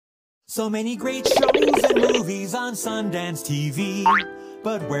So many great shows and movies on Sundance TV.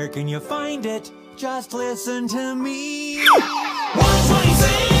 But where can you find it? Just listen to me.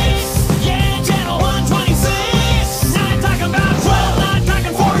 126! Yeah, channel 126! Not talking about 12, not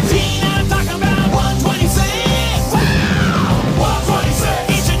talking 14, I'm talking about 126! Wow!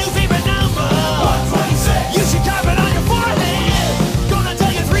 126! It's your new favorite number! 126! You should carve it on your forehead! Gonna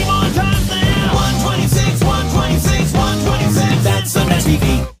tell you 3 more times now! 126, 126, 126! That's Sundance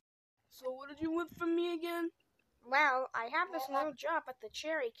TV! So what did you want from me again? Well, I have this new job at the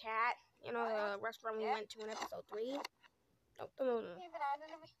Cherry Cat. You know, the restaurant we went to in episode 3. No.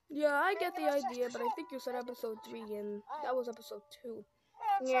 Yeah, I get the idea, but I think you said episode 3 and that was episode 2.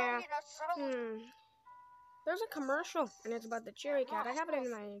 Yeah. There's a commercial, and it's about the Cherry Cat. I have it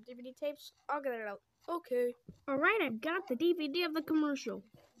in my DVD tapes. I'll get it out. Okay. Alright, I've got the DVD of the commercial.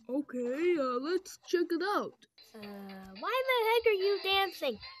 Okay, let's check it out. Why the heck are you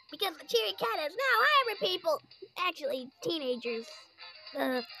dancing? Because the Cherry Cat is now hiring people. Actually, teenagers.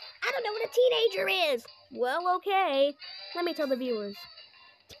 I don't know what a teenager is. Well, okay. Let me tell the viewers.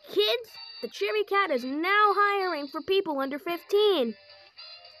 Kids, the Cherry Cat is now hiring for people under 15.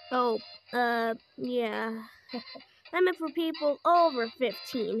 Oh, yeah. I meant for people over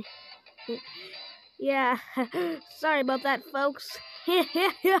 15. Yeah, sorry about that, folks.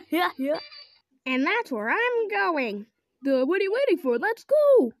 And that's where I'm going. What are you waiting for? Let's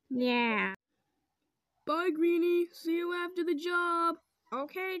go! Yeah. Bye, Greeny. See you after the job.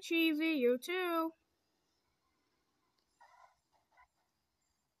 Okay, Cheesy, you too.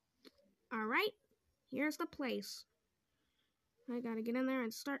 Alright, here's the place. I gotta get in there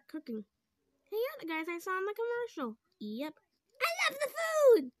and start cooking. Hey, you're the guys I saw in the commercial. Yep. I love the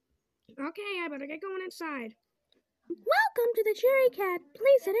food! Okay, I better get going inside. Welcome to the Cherry Cat.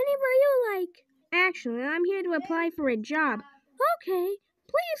 Please sit anywhere you like. Actually, I'm here to apply for a job. Okay,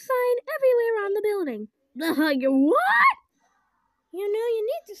 please sign everywhere on the building. What? You know you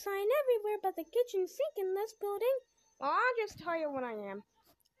need to sign everywhere but the kitchen sink in this building. Well, I'll just tell you what I am.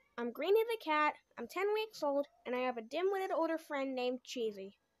 I'm Greeny the cat, I'm 10 weeks old, and I have a dim-witted older friend named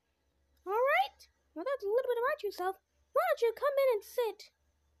Cheesy. Alright, well that's a little bit about yourself. Why don't you come in and sit?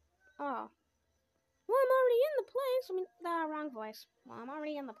 Oh. Well, I'm already in the place. Wrong voice. Well, I'm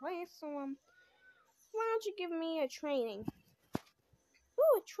already in the place, so, why don't you give me a training?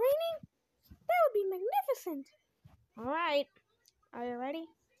 Ooh, a training? That would be magnificent. Alright. Are you ready?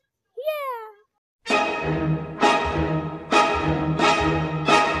 Yeah!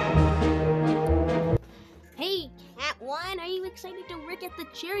 Hey, Cat 1, are you excited to work at the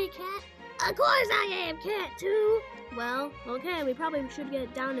Cherry Cat? Of course I am, Cat 2! Well, okay, we probably should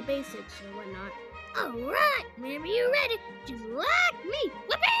get down to basics or whatnot. Alright, whenever you're ready, just like me!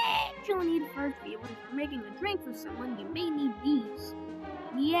 Whoopee! You'll need first viewers for making a drink for someone, you may need these.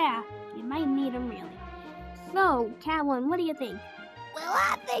 Yeah, you might need them really. So, Cat 1, what do you think? Well,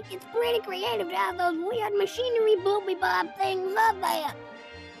 I think it's pretty creative to have those weird machinery booby-bob things up there.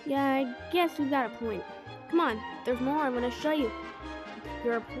 Yeah, I guess you got a point. Come on, there's more I'm gonna show you.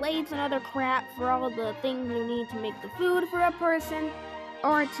 There are plates and other crap for all the things you need to make the food for a person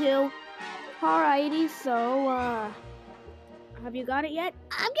or two. Alrighty, so, have you got it yet?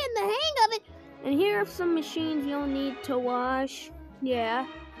 I'm getting the hang of it. And here are some machines you'll need to wash. Yeah.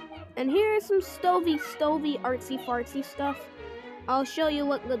 And here are some stovey artsy-fartsy stuff. I'll show you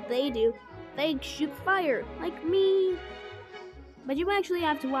what good they do. They shoot fire, like me. But you actually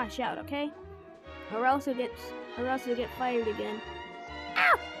have to watch out, okay? Or else you'll get fired again.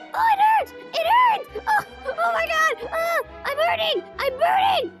 Ow! Oh, it hurts! It hurts! Oh my God! I'm hurting! I'm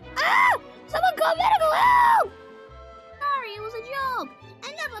burning! Ah! Someone call medical help! Sorry, it was a joke.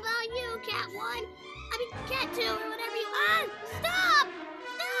 Enough about you, Cat 1. Cat 2 or whatever you are. Stop!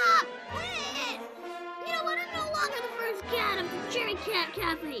 Stop! Please! You know what? I'm no longer the first cat of the Cherry Cat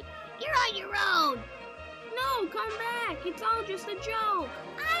Cafe. You're on your own. No, come back. It's all just a joke.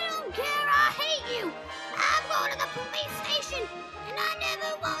 I don't care. I hate you. I'm going to the police station, and I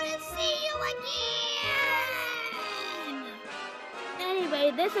never want to see you again.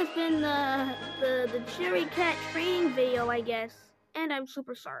 Anyway, this has been the Cherry Cat training video, I guess. And I'm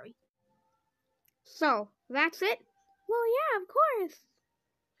super sorry. So, that's it? Well, yeah, of course.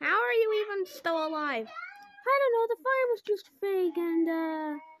 How are you even still alive? I don't know, the fire was just fake and,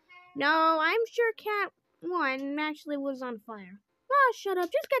 no, I'm sure Cat 1 actually was on fire. Oh, shut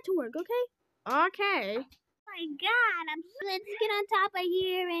up, just get to work, okay? Okay. Oh my God, let's get on top of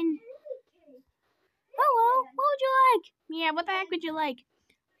here and... Hello, what would you like? Yeah, what the heck would you like?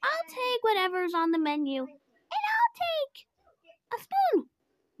 I'll take whatever's on the menu. And I'll take a spoon.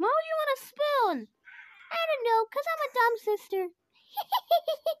 Why would you want a spoon? I don't know, 'cause I'm a dumb sister.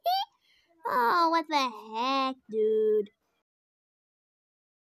 What the heck, dude?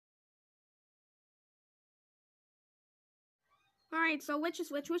 Alright, so which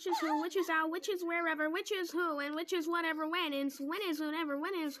is which is who, which is out, which is wherever, which is who, and which is whatever when, and when is whenever,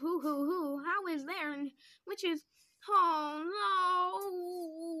 when is who, how is there, and which is, oh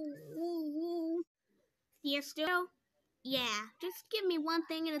no. You still? Yeah, just give me one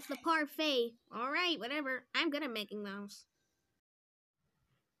thing and it's the parfait. Alright, whatever, I'm good at making those.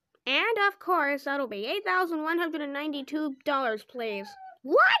 And of course, that'll be $8,192, please.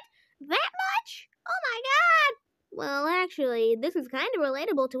 What? That much? Oh my god! Well, actually, this is kind of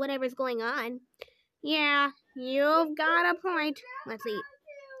relatable to whatever's going on. Yeah, you've got a point. Let's eat.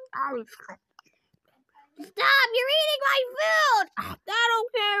 Stop! You're eating my food! I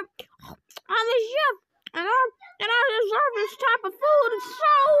don't care. I'm the chef, and I deserve this type of food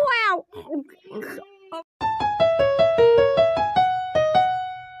so well.